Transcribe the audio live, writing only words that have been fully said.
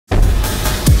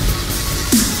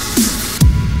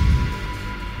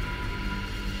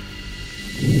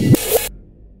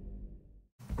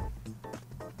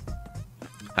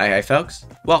Hey folks,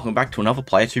 welcome back to another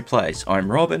Player 2 Plays.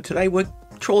 I'm Rob and today we're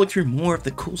trawling through more of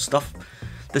the cool stuff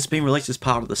that's been released as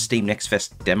part of the Steam Next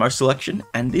Fest demo selection,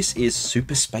 and this is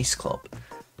Super Space Club.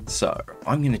 So,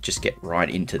 I'm going to just get right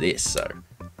into this, so...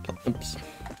 Oops.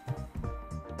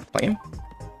 Play him.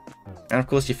 And of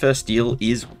course your first deal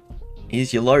is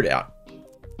your loadout.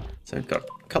 So we've got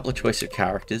a couple of choice of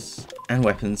characters, and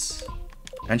weapons,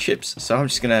 and ships. So I'm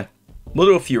just going to... We'll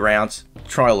do a few rounds,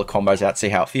 try all the combos out, see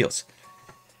how it feels.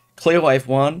 Clear Wave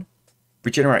 1,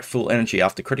 regenerate full energy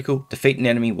after critical, defeat an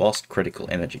enemy whilst critical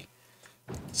energy.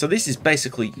 So this is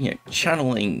basically,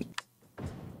 channeling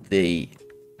the,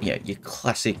 your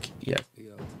classic,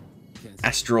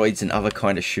 Asteroids and other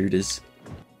kind of shooters.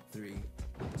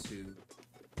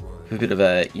 A bit of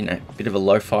a, bit of a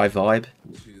lo-fi vibe.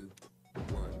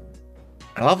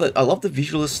 I love it. I love the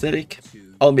visual aesthetic.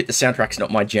 I'll admit the soundtrack's not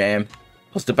my jam.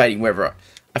 I was debating whether I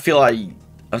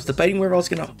was debating whether I was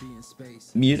gonna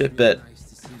mute it, but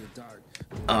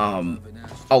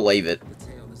I'll leave it.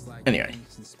 Anyway,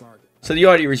 so the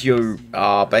idea is you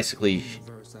basically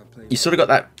you sort of got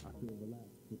that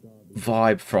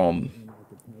vibe from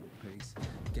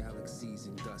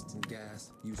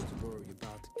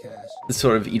the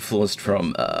sort of influenced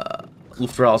from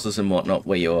Luftrausers and whatnot,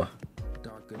 where you're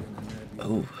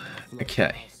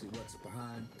okay.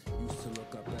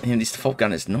 And this default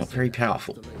gun is not very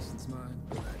powerful.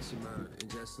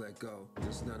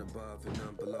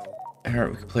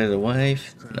 Alright, we completed the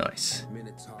wave. Nice.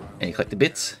 And you collect the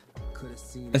bits.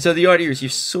 And so the idea is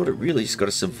you've sort of really just got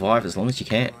to survive as long as you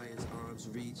can.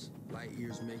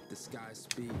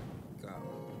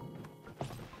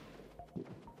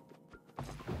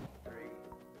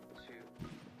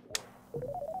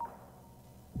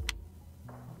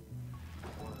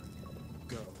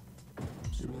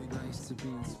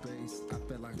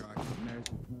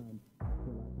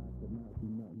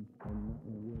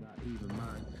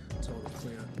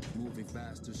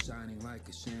 Faster, shining like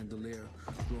a chandelier,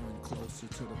 growing closer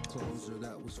to the closer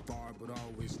that was far but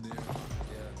always near.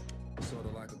 Yeah, sort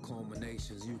of like a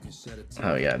culmination. You can shed a tear.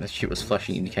 Oh yeah, that shit was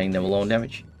flashing, indicating they were low on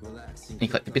damage. And you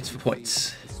collect the bits for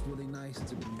points. It's really nice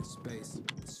to be in space.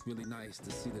 It's really nice to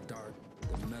see the dark,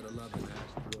 the metal of an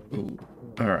asteroid. Ooh,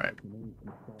 alright.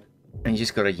 And you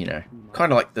just gotta,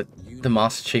 kind of like the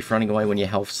Master Chief running away when your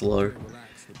health's low,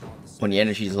 when your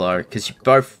energy's low, because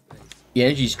your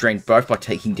energy is drained both by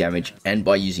taking damage and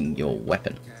by using your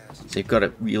weapon. So you've got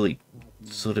to really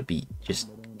sort of be just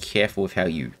careful with how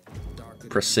you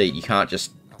proceed. You can't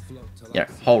just,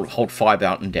 hold fire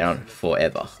button down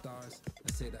forever.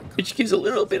 Which gives a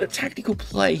little bit of tactical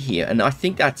play here. And I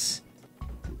think that's,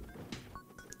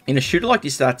 in a shooter like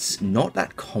this, that's not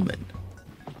that common.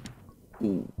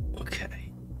 Ooh, okay.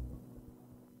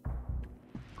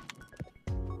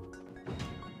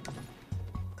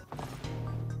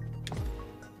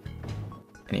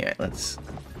 Anyway, let's...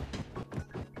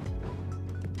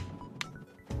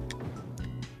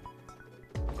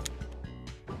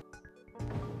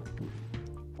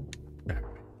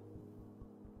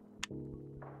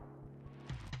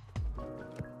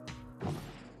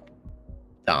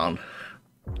 Darn.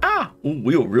 Ah! Ooh,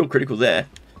 we were real critical there.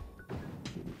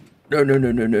 No.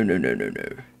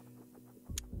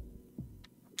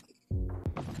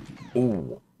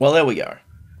 Ooh, well, there we go.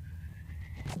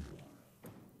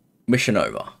 Mission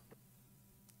over.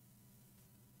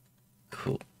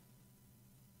 Cool.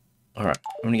 Alright,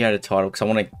 I'm gonna go to title because I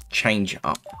want to change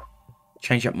up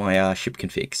my ship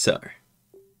config. So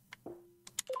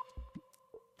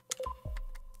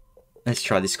let's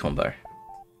try this combo.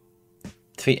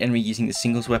 Defeat enemy using the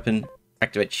singles weapon,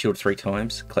 activate shield 3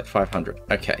 times, collect 500.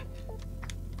 Okay.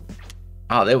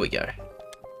 Ah, there we go.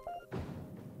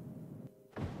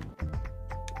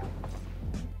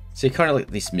 So you kind of like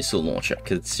this missile launcher,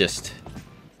 because it's just...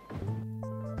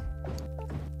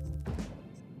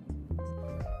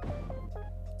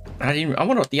 I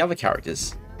wonder what the other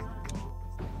characters...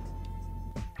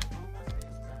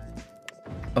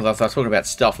 Although if I was talking about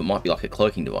stealth, it might be like a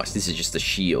cloaking device. This is just a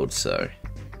shield, so...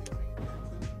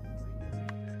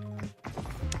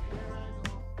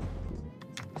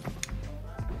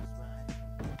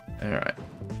 Alright.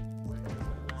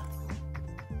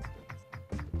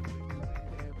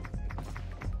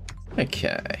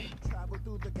 Okay.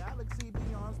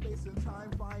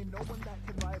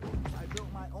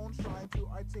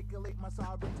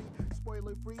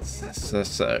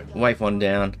 So, wave 1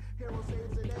 down.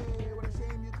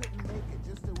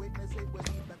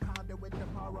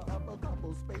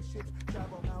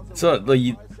 So,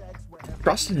 the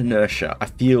thrust and inertia, I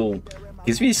feel,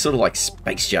 gives me this sort of like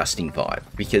space jousting vibe,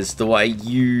 because the way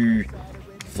you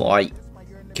fly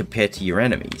compared to your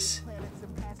enemies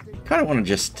Kind of want to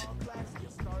just...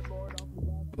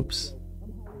 Oops.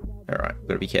 Alright,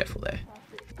 gotta be careful there.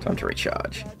 Time to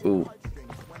recharge. Ooh.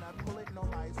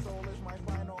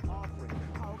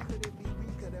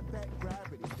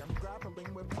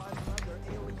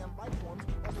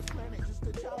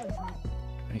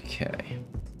 Okay.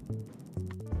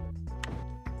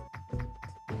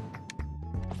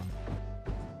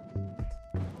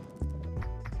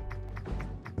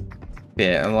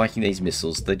 Yeah, I'm liking these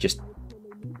missiles. They're just...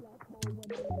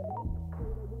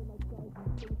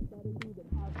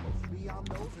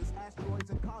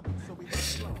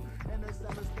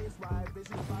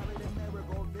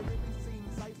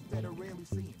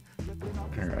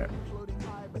 Alright.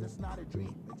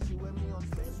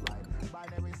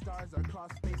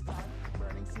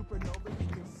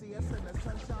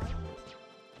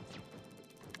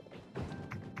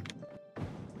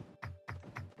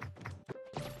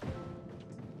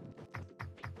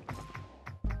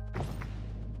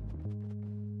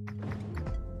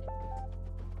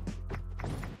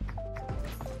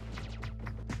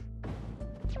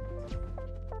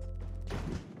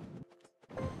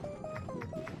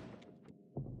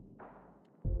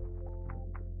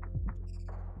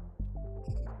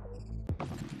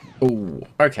 Ooh,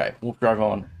 okay, we'll drive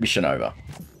on. Mission over.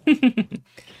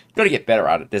 Got to get better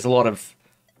at it. There's a lot of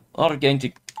getting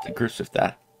to grips with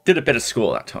that. Did a better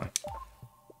score that time.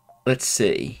 Let's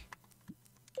see.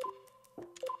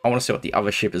 I want to see what the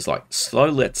other ship is like. Slow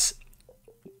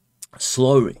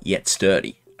yet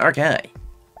sturdy. Okay.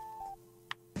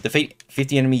 Defeat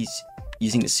 50 enemies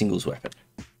using the singles weapon.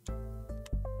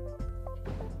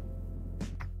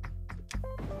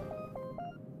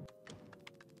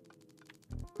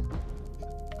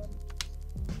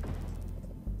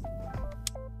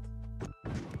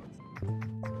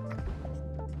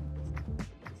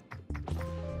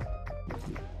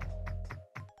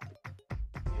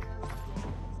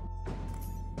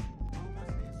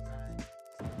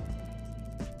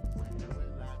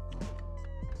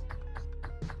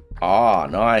 Ah,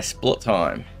 nice. Bullet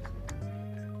time.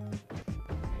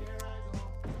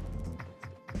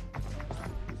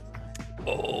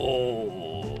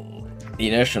 Oh, the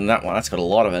inertia on that one, that's got a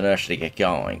lot of inertia to get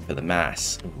going for the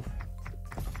mass. Ooh.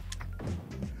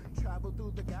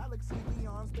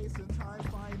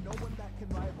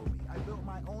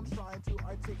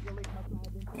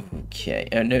 Okay,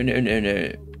 no.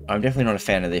 I'm definitely not a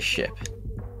fan of this ship.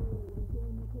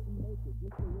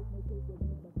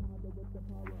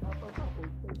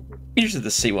 Interested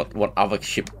to see what other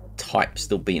ship types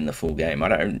there'll be in the full game.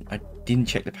 I didn't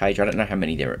check the page. I don't know how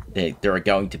many there are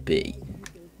going to be,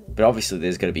 but obviously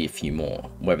there's going to be a few more,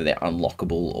 whether they're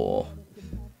unlockable or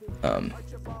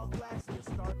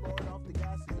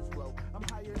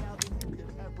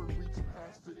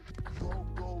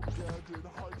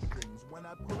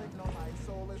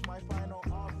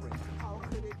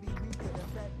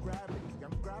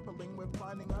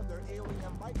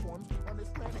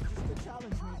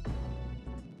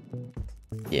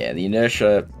yeah, the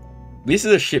inertia. This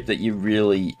is a ship that you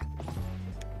really...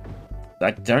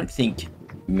 I don't think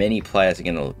many players are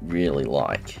going to really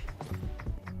like.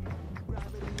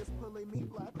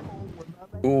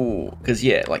 Ooh, because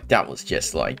yeah, like that was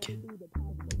just like...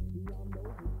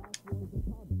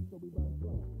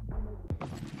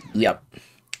 Yep.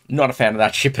 Not a fan of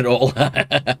that ship at all.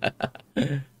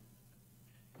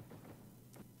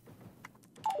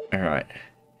 Alright.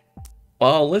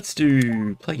 Well, let's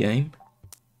do play game.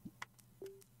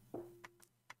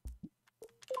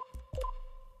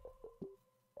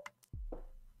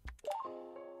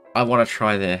 I want to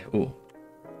try there. Ooh.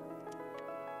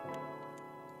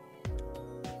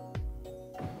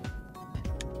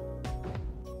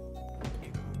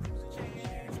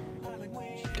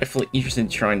 Definitely interested in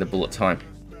trying the bullet time.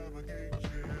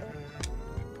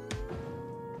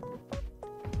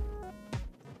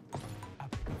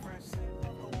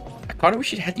 I kind of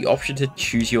wish it had the option to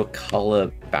choose your color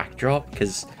backdrop,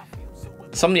 because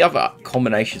some of the other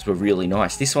combinations were really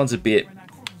nice. This one's a bit...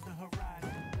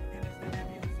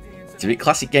 It's a bit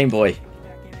classic Game Boy.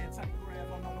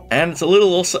 And it's a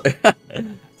little also...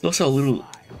 it's also a little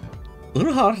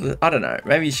hard to... I don't know.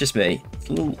 Maybe it's just me. It's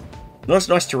a little... Not as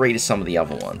nice to read as some of the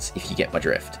other ones, if you get my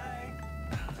drift.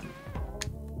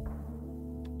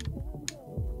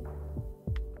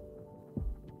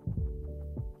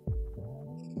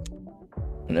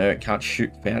 No, it can't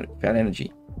shoot. Found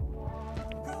energy.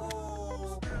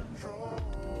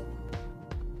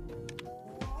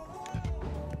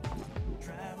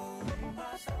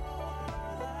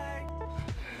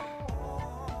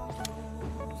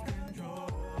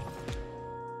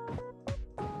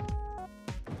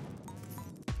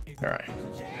 Alright.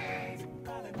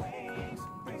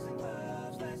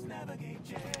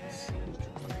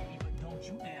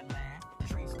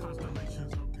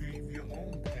 Constellations will pave your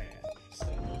own path.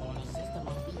 System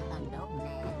will be unknown,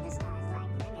 man. The stars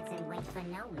like limits and wait for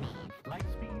no man. Light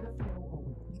speed of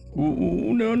flow.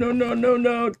 Ooh, no, no, no, no,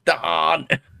 no. Darn.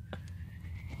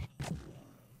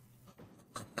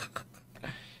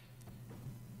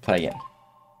 Play again.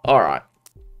 Alright.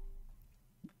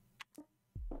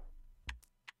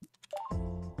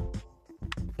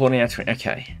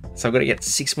 Okay, so I've got to get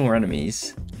 6 more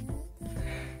enemies.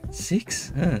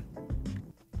 6? Huh.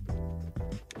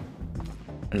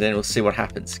 And then we'll see what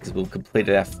happens, because we'll complete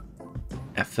our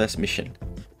first mission.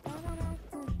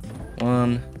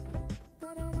 1,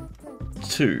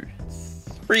 2,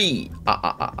 3.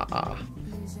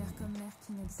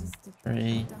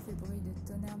 3.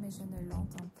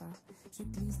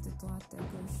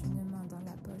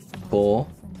 4,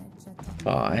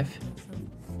 5.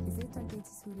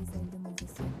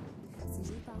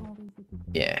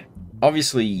 Yeah,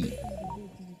 obviously,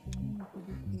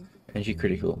 energy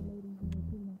critical.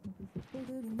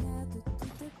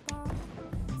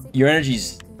 Your energy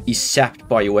is sapped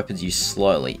by your weapons used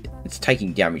slowly. It's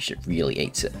taking damage that really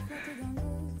eats it.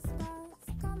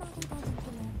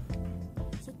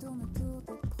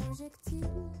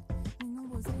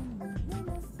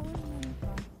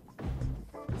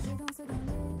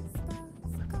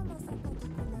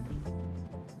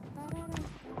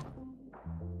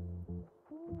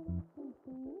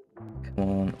 Come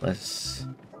on, let's...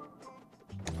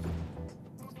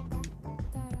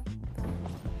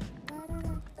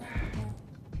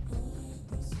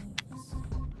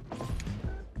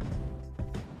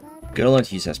 Gotta learn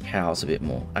to use those powers a bit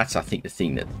more. That's, I think, the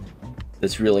thing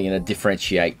that's really going to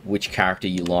differentiate which character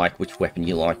you like, which weapon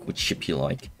you like, which ship you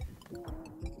like.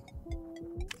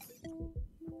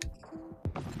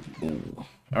 Ooh,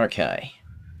 okay.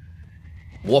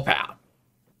 Warp out.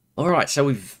 Alright, so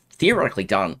we've theoretically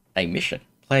done a mission.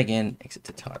 Play again, exit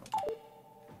to title.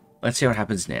 Let's see what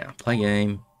happens now. Play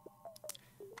game.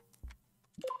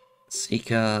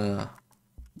 Seeker.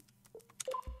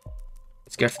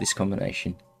 Let's go for this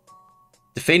combination.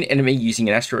 Defeat an enemy using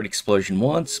an asteroid explosion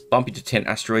once. Bump into 10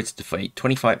 asteroids. Defeat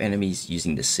 25 enemies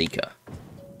using the Seeker.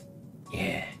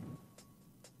 Yeah.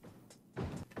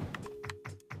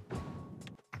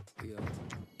 Yo,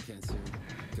 Cancer,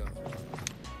 go.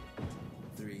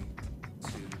 3,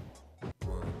 2,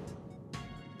 1.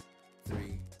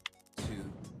 3, 2,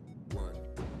 1.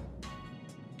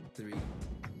 3,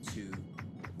 2,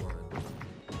 1.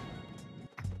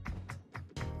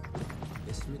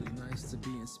 It's really nice to be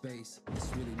in space.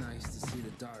 It's really nice to see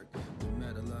the dark. The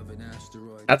metal of an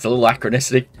asteroid. That's a little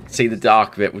anachronistic. See the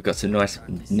dark bit. We've got some nice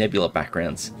nebula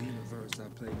backgrounds. Universe, I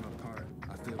play my part.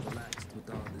 I feel relaxed with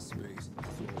all this space.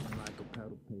 Floating like a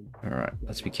pedal page. Alright,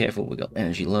 let's be careful. We've got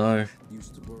energy low.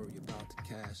 Used to worry about the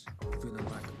cash. Feeling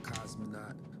like a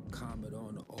cosmonaut. Comet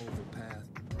on the oval path.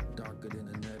 Darker than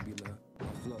a nebula. I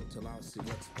float till I see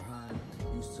what's behind.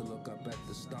 Used to look up at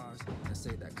the stars and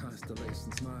say that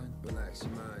constellation's mine. Relax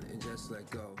your mind and just let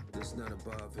go. There's none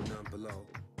above and none below.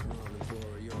 Corona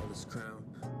Borealis crown.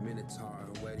 Minotaur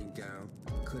and wedding gown.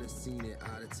 Could have seen it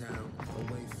out of town.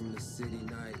 Away from the city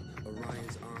night.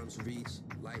 Orion's arms reach.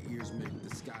 Light years make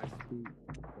the sky speak.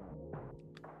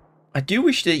 I do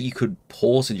wish that you could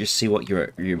pause and just see what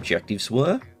your objectives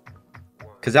were.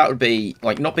 Because that would be,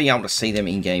 like, not being able to see them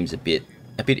in games a bit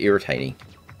irritating.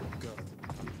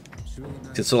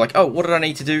 It's sort of like, oh, what did I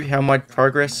need to do? How my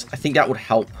progress? I think that would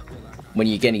help when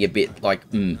you're getting a bit like,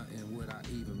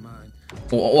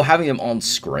 or having them on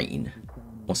screen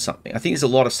or something. I think there's a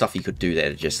lot of stuff you could do there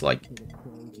to just like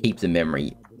keep the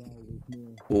memory.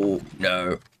 Oh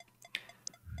no!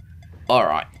 All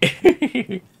right, I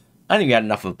think we had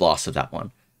enough of Blast of that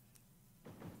one.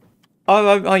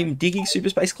 I'm digging Super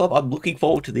Space Club. I'm looking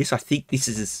forward to this. I think this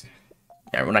is,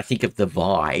 you know, when I think of the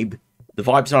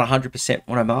vibe's not 100%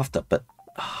 what I'm after, but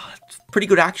it's pretty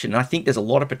good action. And I think there's a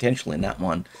lot of potential in that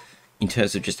one in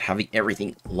terms of just having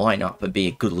everything line up and be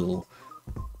a good little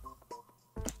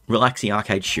relaxing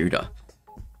arcade shooter.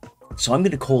 So I'm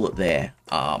going to call it there.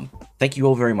 Thank you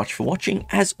all very much for watching.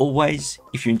 As always,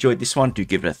 if you enjoyed this one, do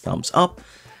give it a thumbs up.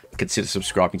 Consider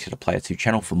subscribing to the Player 2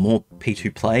 channel for more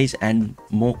P2 plays and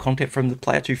more content from the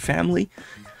Player 2 family.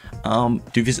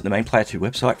 Do visit the main Player 2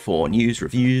 website for news,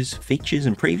 reviews, features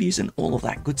and previews and all of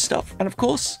that good stuff. And of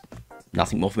course,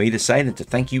 nothing more for me to say than to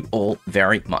thank you all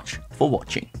very much for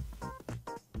watching.